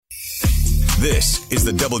This is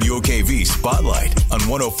the WOKV Spotlight on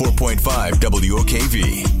 104.5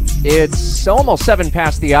 WOKV. It's almost 7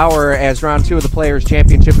 past the hour as round 2 of the Players'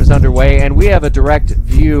 Championship is underway, and we have a direct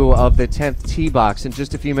view of the 10th tee box. And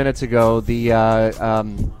just a few minutes ago, the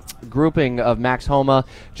grouping of Max Homa,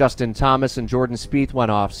 Justin Thomas, and Jordan Spieth went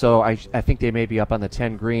off, so I think they may be up on the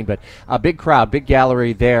 10 green, but a big crowd, big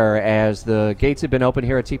gallery there as the gates have been open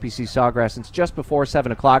here at TPC Sawgrass since just before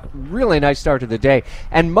 7 o'clock. Really nice start to the day,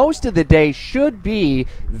 and most of the day should be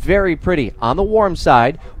very pretty. On the warm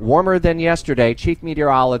side, warmer than yesterday. Chief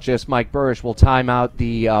Meteorologist Mike Burrish will time out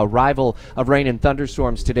the arrival of rain and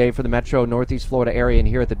thunderstorms today for the metro Northeast Florida area and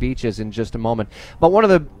here at the beaches in just a moment. But one of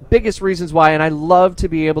the biggest reasons why, and I love to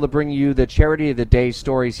be able to bring you the Charity of the Day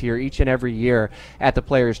stories here each and every year at the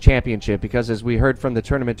Players' Championship, because as we heard from the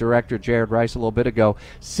tournament director Jared Rice a little bit ago,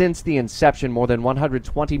 since the inception more than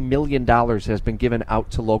 $120 million has been given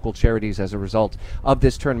out to local charities as a result of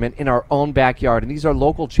this tournament in our own backyard. And these are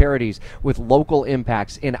local charities with local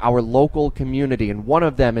impacts in our local community, and one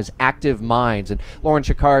of them is Active Minds. And Lauren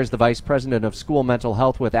Shakar is the Vice President of School Mental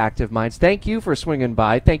Health with Active Minds. Thank you for swinging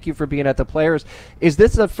by. Thank you for being at the Players. Is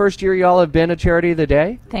this the first year y'all have been a Charity of the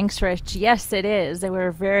Day? Thanks, Rich. Yes, it is.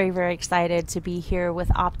 We're very, very excited to be here with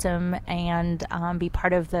Optum and be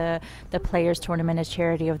part of the Players Tournament as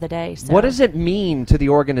Charity of the Day. So. What does it mean to the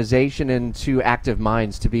organization and to Active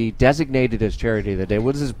Minds to be designated as Charity of the Day?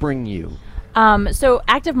 What does this bring you? So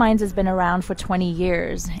Active Minds has been around for 20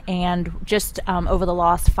 years, and just over the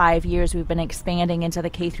last 5 years, we've been expanding into the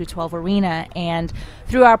K-12 arena. And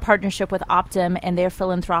through our partnership with Optum and their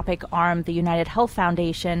philanthropic arm, the United Health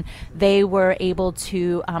Foundation, they were able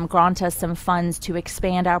to grant us some funds to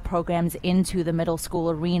expand our programs into the middle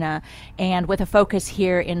school arena, and with a focus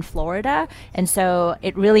here in Florida. And so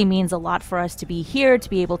it really means a lot for us to be here, to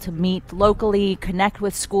be able to meet locally, connect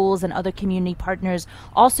with schools and other community partners,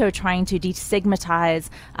 also trying to destigmatize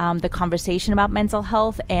the conversation about mental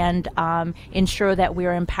health and ensure that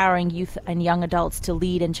we're empowering youth and young adults to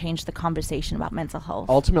lead and change the conversation about mental health.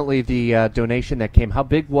 Ultimately, the donation that came, how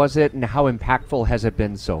big was it and how impactful has it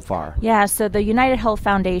been so far? Yeah, so the United Health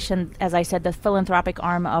Foundation, as I said, the philanthropic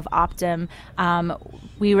arm of Optum,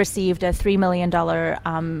 we received a $3 million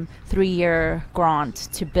 3-year grant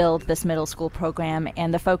to build this middle school program,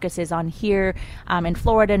 and the focus is on here in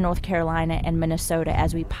Florida, North Carolina, and Minnesota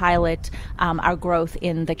as we pilot our growth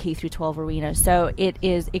in the K-12 arena. So it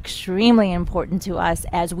is extremely important to us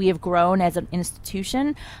as we have grown as an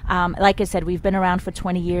institution. Like I said, we've been around for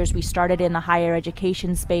 20 years. We started in the higher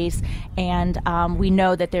education space, and we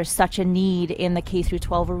know that there's such a need in the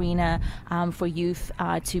K-12 arena for youth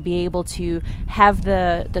to be able to have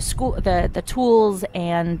the tools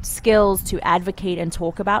and skills to advocate and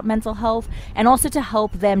talk about mental health, and also to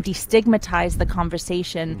help them destigmatize the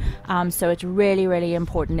conversation. So it's really, really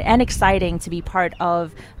important and exciting to be part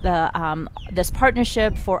of the this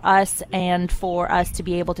partnership for us and for us to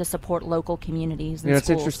be able to support local communities and it's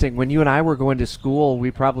schools. Interesting. When you and I were going to school,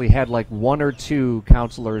 we probably had like 1 or 2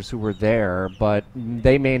 counselors who were there, but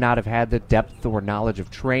they may not have had the depth or knowledge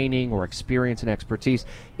of training or experience and expertise.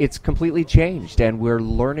 It's completely changed, and we're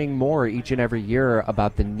learning more each and every year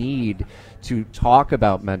about the need to talk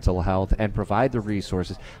about mental health and provide the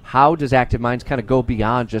resources. How does Active Minds kind of go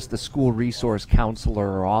beyond just the school resource counselor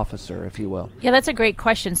or officer, if you will? Yeah, that's a great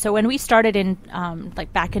question. So when we started in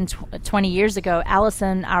back in 20 years ago,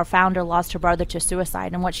 Allison, our founder, lost her brother to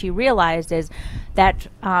suicide, and what she realized is that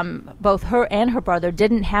both her and her brother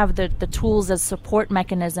didn't have the tools as support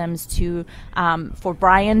mechanisms to for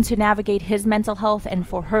Brian to navigate his mental health and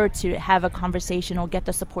for her to have a conversation or get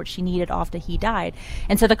the support she needed after he died.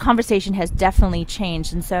 And so the conversation has definitely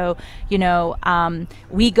changed. And so,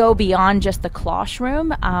 we go beyond just the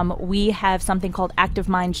classroom. We have something called Active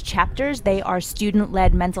Minds chapters. They are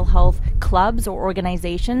student-led mental health clubs or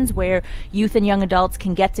organizations where youth and young adults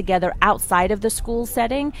can get together outside of the school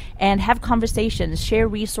setting and have conversations, share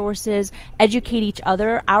resources, educate each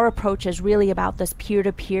other. Our approach is really about this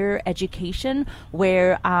peer-to-peer education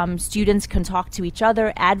where students can talk to each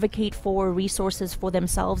other, advocate for resources for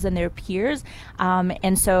themselves and their peers.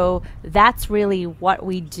 And so that's really what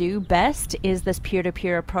we do best, is this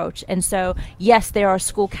peer-to-peer approach. And so, yes, there are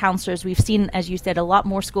school counselors. We've seen, as you said, a lot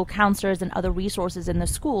more school counselors and other resources in the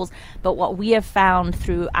schools. But what we have found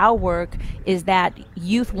through our work is that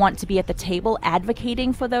youth want to be at the table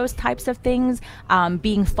advocating for those types of things,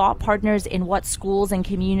 being thought partners in what schools and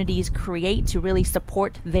communities create to really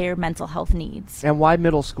support their mental health needs. And why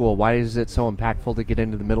middle school? Why is it so impactful to get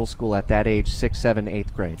into the middle school at that age, 6th, 7th,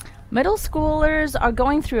 8th grade? Middle schoolers are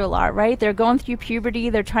going through a lot, right? They're going through puberty.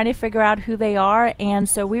 They're trying to figure out who they are. And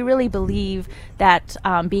so we really believe that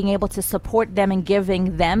being able to support them and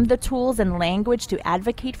giving them the tools and language to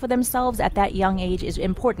advocate for themselves at that young age is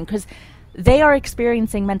important, because they are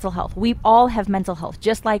experiencing mental health. We all have mental health,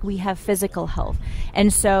 just like we have physical health.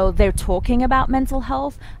 And so they're talking about mental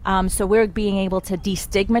health. So we're being able to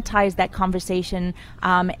destigmatize that conversation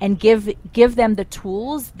and give them the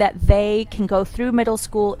tools that they can go through middle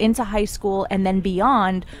school, into high school, and then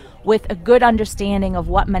beyond with a good understanding of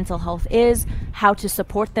what mental health is, how to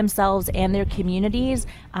support themselves and their communities,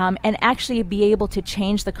 and actually be able to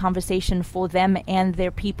change the conversation for them and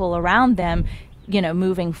their people around them,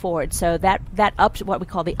 moving forward. So that what we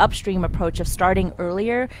call the upstream approach of starting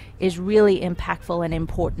earlier is really impactful and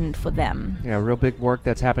important for them. Yeah, real big work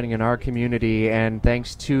that's happening in our community, and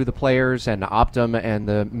thanks to the players and Optum and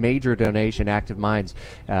the major donation, Active Minds,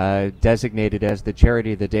 designated as the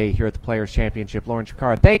charity of the day here at the Players Championship. Lauren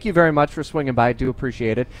Chikara, thank you very much for swinging by. I do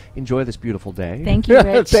appreciate it. Enjoy this beautiful day. Thank you,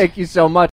 Rich. Thank you so much.